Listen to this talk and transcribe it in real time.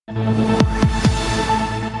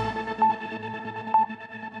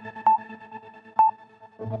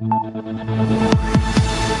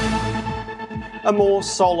A more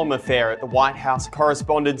solemn affair at the White House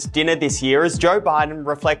Correspondents Dinner this year as Joe Biden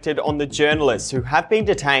reflected on the journalists who have been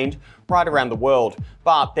detained right around the world.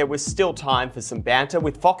 But there was still time for some banter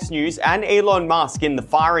with Fox News and Elon Musk in the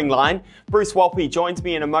firing line. Bruce Walpy joins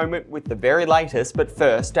me in a moment with the very latest, but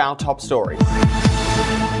first, our top stories.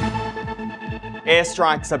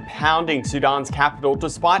 Airstrikes are pounding Sudan's capital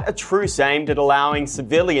despite a truce aimed at allowing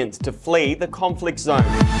civilians to flee the conflict zone.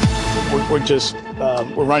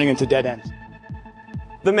 We're running into dead ends.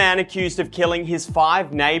 The man accused of killing his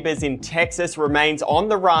 5 neighbours in Texas remains on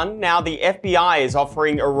the run. Now the FBI is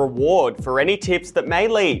offering a reward for any tips that may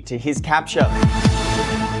lead to his capture.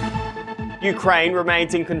 Ukraine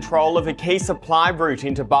remains in control of a key supply route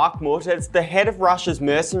into Bakhmut as the head of Russia's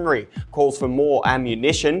mercenary calls for more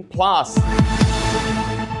ammunition. Plus,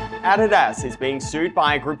 Adidas is being sued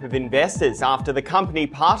by a group of investors after the company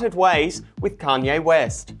parted ways with Kanye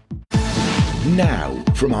West. Now,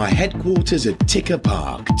 from our headquarters at TICKER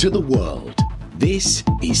Park to the world, this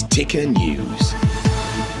is TICKER News.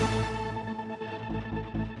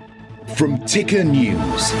 From TICKER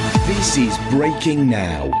News, this is Breaking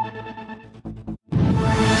Now.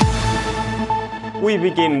 We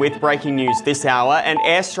begin with breaking news this hour, and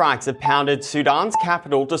airstrikes have pounded Sudan's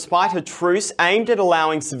capital despite a truce aimed at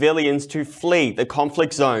allowing civilians to flee the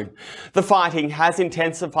conflict zone. The fighting has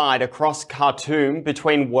intensified across Khartoum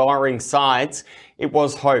between warring sides. It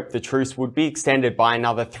was hoped the truce would be extended by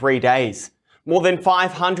another 3 days. More than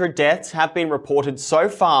 500 deaths have been reported so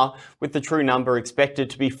far, with the true number expected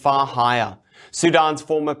to be far higher. Sudan's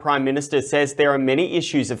former Prime Minister says there are many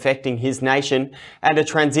issues affecting his nation and a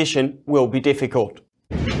transition will be difficult.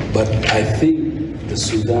 But I think the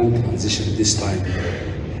Sudan transition this time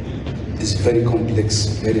is very complex,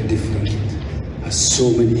 very different, has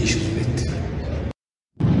so many issues with it.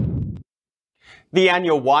 The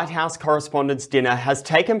annual White House Correspondents Dinner has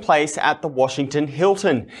taken place at the Washington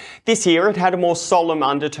Hilton. This year it had a more solemn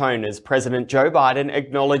undertone as President Joe Biden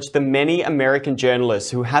acknowledged the many American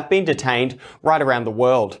journalists who have been detained right around the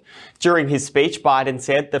world. During his speech, Biden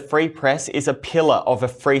said the free press is a pillar of a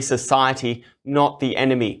free society, not the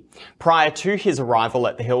enemy. Prior to his arrival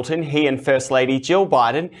at the Hilton, he and First Lady Jill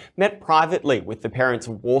Biden met privately with the parents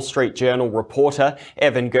of Wall Street Journal reporter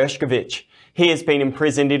Evan Gershkovich. He has been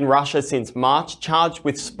imprisoned in Russia since March, charged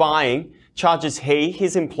with spying, charges he,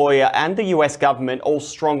 his employer and the US government all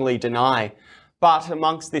strongly deny. But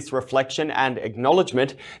amongst this reflection and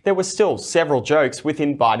acknowledgement, there were still several jokes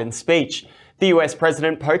within Biden's speech. The US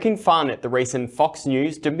president poking fun at the recent Fox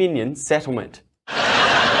News Dominion settlement.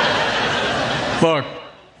 Look,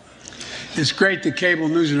 it's great the cable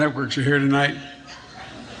news networks are here tonight.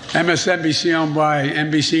 MSNBC owned by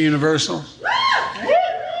NBC Universal.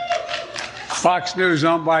 Fox News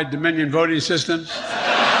owned by Dominion Voting Systems.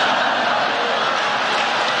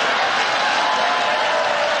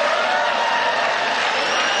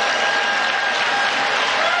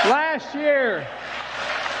 Last year,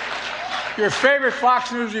 your favorite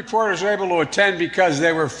Fox News reporters were able to attend because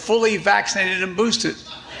they were fully vaccinated and boosted.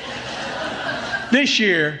 This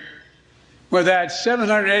year, with that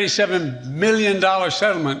 $787 million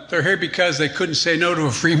settlement, they're here because they couldn't say no to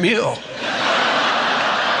a free meal.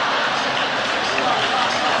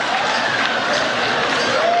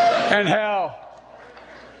 And hell,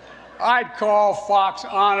 I'd call Fox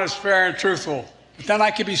honest, fair, and truthful, but then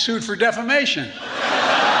I could be sued for defamation.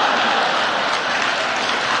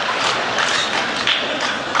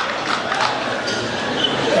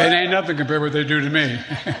 It ain't nothing compared to what they do to me.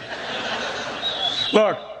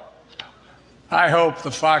 Look, I hope the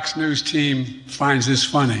Fox News team finds this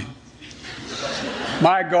funny.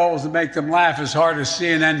 My goal is to make them laugh as hard as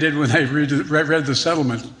CNN did when they read the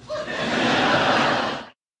settlement.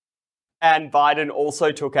 And Biden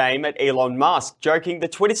also took aim at Elon Musk, joking the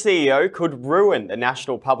Twitter CEO could ruin the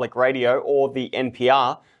National Public Radio, or the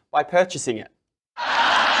NPR, by purchasing it.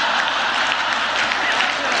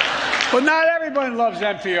 But not everyone loves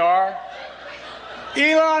NPR.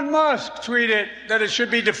 Elon Musk tweeted that it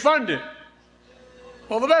should be defunded.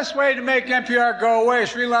 Well, the best way to make NPR go away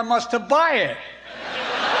is for Elon Musk to buy it.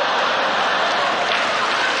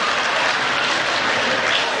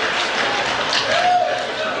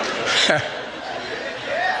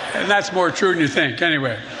 And that's more true than you think,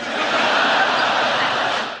 anyway.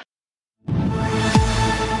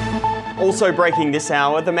 Also breaking this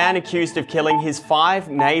hour, the man accused of killing his 5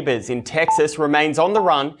 neighbours in Texas remains on the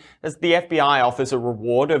run as the FBI offers a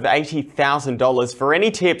reward of $80,000 for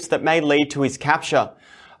any tips that may lead to his capture.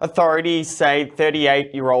 Authorities say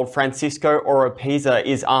 38-year-old Francisco Oropeza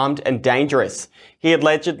is armed and dangerous. He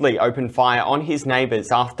allegedly opened fire on his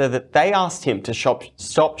neighbours after they asked him to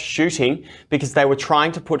stop shooting because they were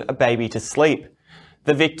trying to put a baby to sleep.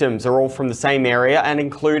 The victims are all from the same area and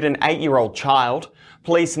include an 8-year-old child.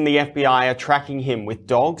 Police and the FBI are tracking him with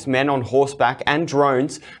dogs, men on horseback and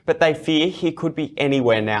drones, but they fear he could be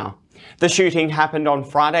anywhere now. The shooting happened on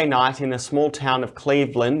Friday night in a small town of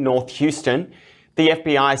Cleveland, North Houston. The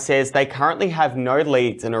FBI says they currently have no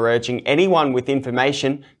leads and are urging anyone with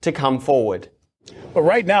information to come forward. But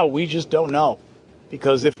right now, we just don't know,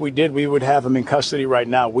 because if we did, we would have him in custody right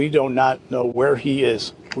now. We do not know where he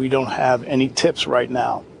is. We don't have any tips right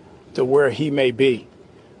now to where he may be.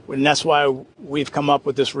 And that's why we've come up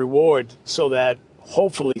with this reward, so that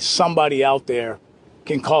hopefully somebody out there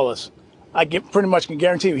can call us. Pretty much can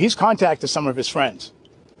guarantee you he's contacted some of his friends.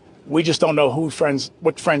 We just don't know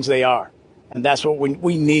what friends they are. And that's what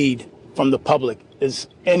we need from the public, is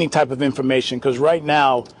any type of information, because right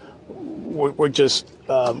now we're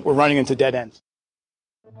running into dead ends.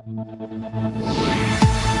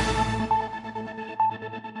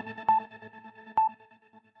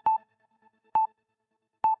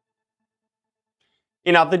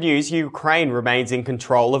 In other news, Ukraine remains in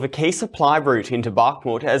control of a key supply route into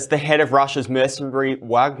Bakhmut as the head of Russia's mercenary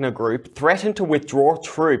Wagner group threatened to withdraw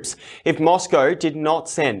troops if Moscow did not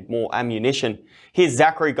send more ammunition. Here's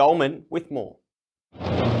Zachary Goldman with more.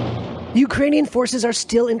 Ukrainian forces are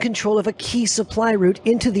still in control of a key supply route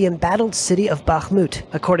into the embattled city of Bakhmut,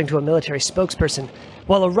 according to a military spokesperson,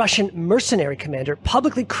 while a Russian mercenary commander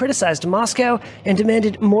publicly criticized Moscow and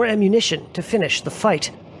demanded more ammunition to finish the fight.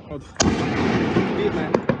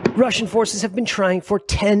 Russian forces have been trying for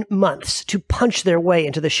 10 months to punch their way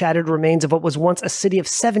into the shattered remains of what was once a city of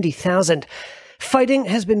 70,000. Fighting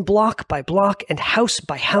has been block by block and house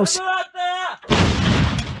by house,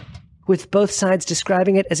 with both sides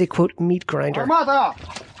describing it as a, quote, meat grinder.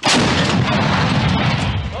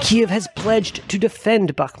 Kyiv has pledged to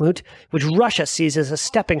defend Bakhmut, which Russia sees as a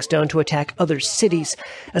stepping stone to attack other cities.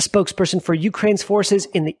 A spokesperson for Ukraine's forces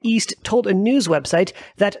in the east told a news website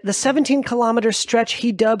that the 17-kilometer stretch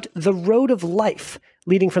he dubbed the Road of Life,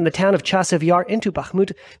 leading from the town of Chasiv Yar into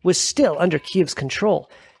Bakhmut, was still under Kyiv's control.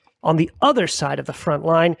 On the other side of the front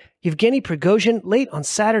line, Yevgeny Prigozhin late on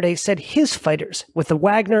Saturday said his fighters with the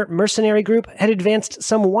Wagner mercenary group had advanced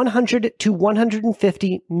some 100 to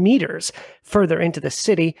 150 meters further into the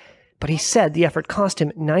city, but he said the effort cost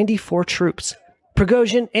him 94 troops.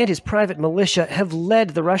 Prigozhin and his private militia have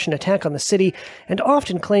led the Russian attack on the city and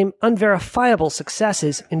often claim unverifiable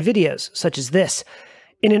successes in videos such as this.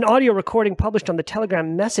 In an audio recording published on the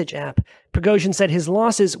Telegram message app, Prigozhin said his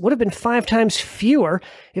losses would have been 5 times fewer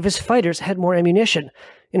if his fighters had more ammunition.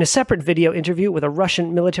 In a separate video interview with a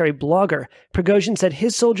Russian military blogger, Prigozhin said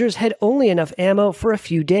his soldiers had only enough ammo for a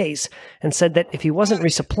few days, and said that if he wasn't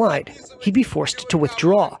resupplied, he'd be forced to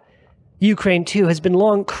withdraw. Ukraine, too, has been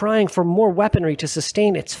long crying for more weaponry to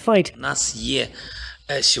sustain its fight.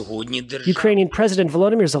 Ukrainian President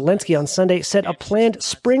Volodymyr Zelensky on Sunday said a planned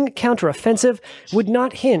spring counteroffensive would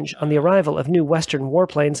not hinge on the arrival of new Western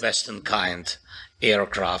warplanes. Western-kind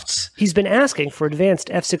aircrafts. He's been asking for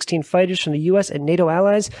advanced F-16 fighters from the U.S. and NATO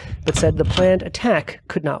allies, but said the planned attack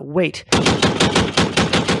could not wait.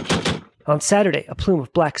 On Saturday, a plume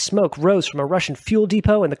of black smoke rose from a Russian fuel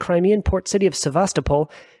depot in the Crimean port city of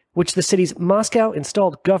Sevastopol, which the city's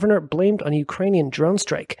Moscow-installed governor blamed on a Ukrainian drone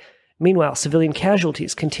strike. Meanwhile, civilian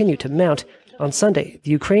casualties continue to mount. On Sunday, the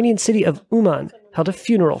Ukrainian city of Uman held a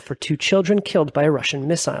funeral for 2 children killed by a Russian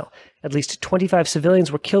missile. At least 25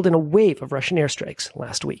 civilians were killed in a wave of Russian airstrikes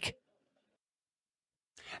last week.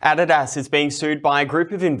 Adidas is being sued by a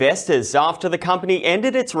group of investors after the company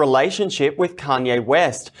ended its relationship with Kanye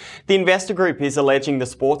West. The investor group is alleging the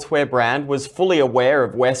sportswear brand was fully aware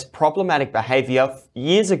of West's problematic behaviour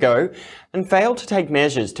years ago and failed to take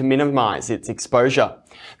measures to minimise its exposure.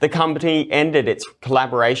 The company ended its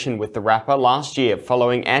collaboration with the rapper last year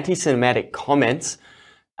following anti-Semitic comments.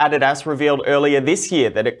 Adidas revealed earlier this year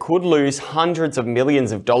that it could lose hundreds of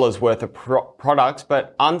millions of dollars worth of products,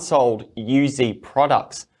 but unsold Yeezy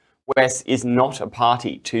products. West is not a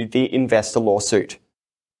party to the investor lawsuit.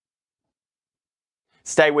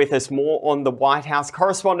 Stay with us. More on the White House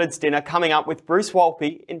Correspondents Dinner coming up with Bruce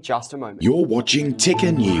Wolpe in just a moment. You're watching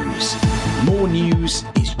Ticker News. More news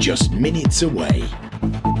is just minutes away.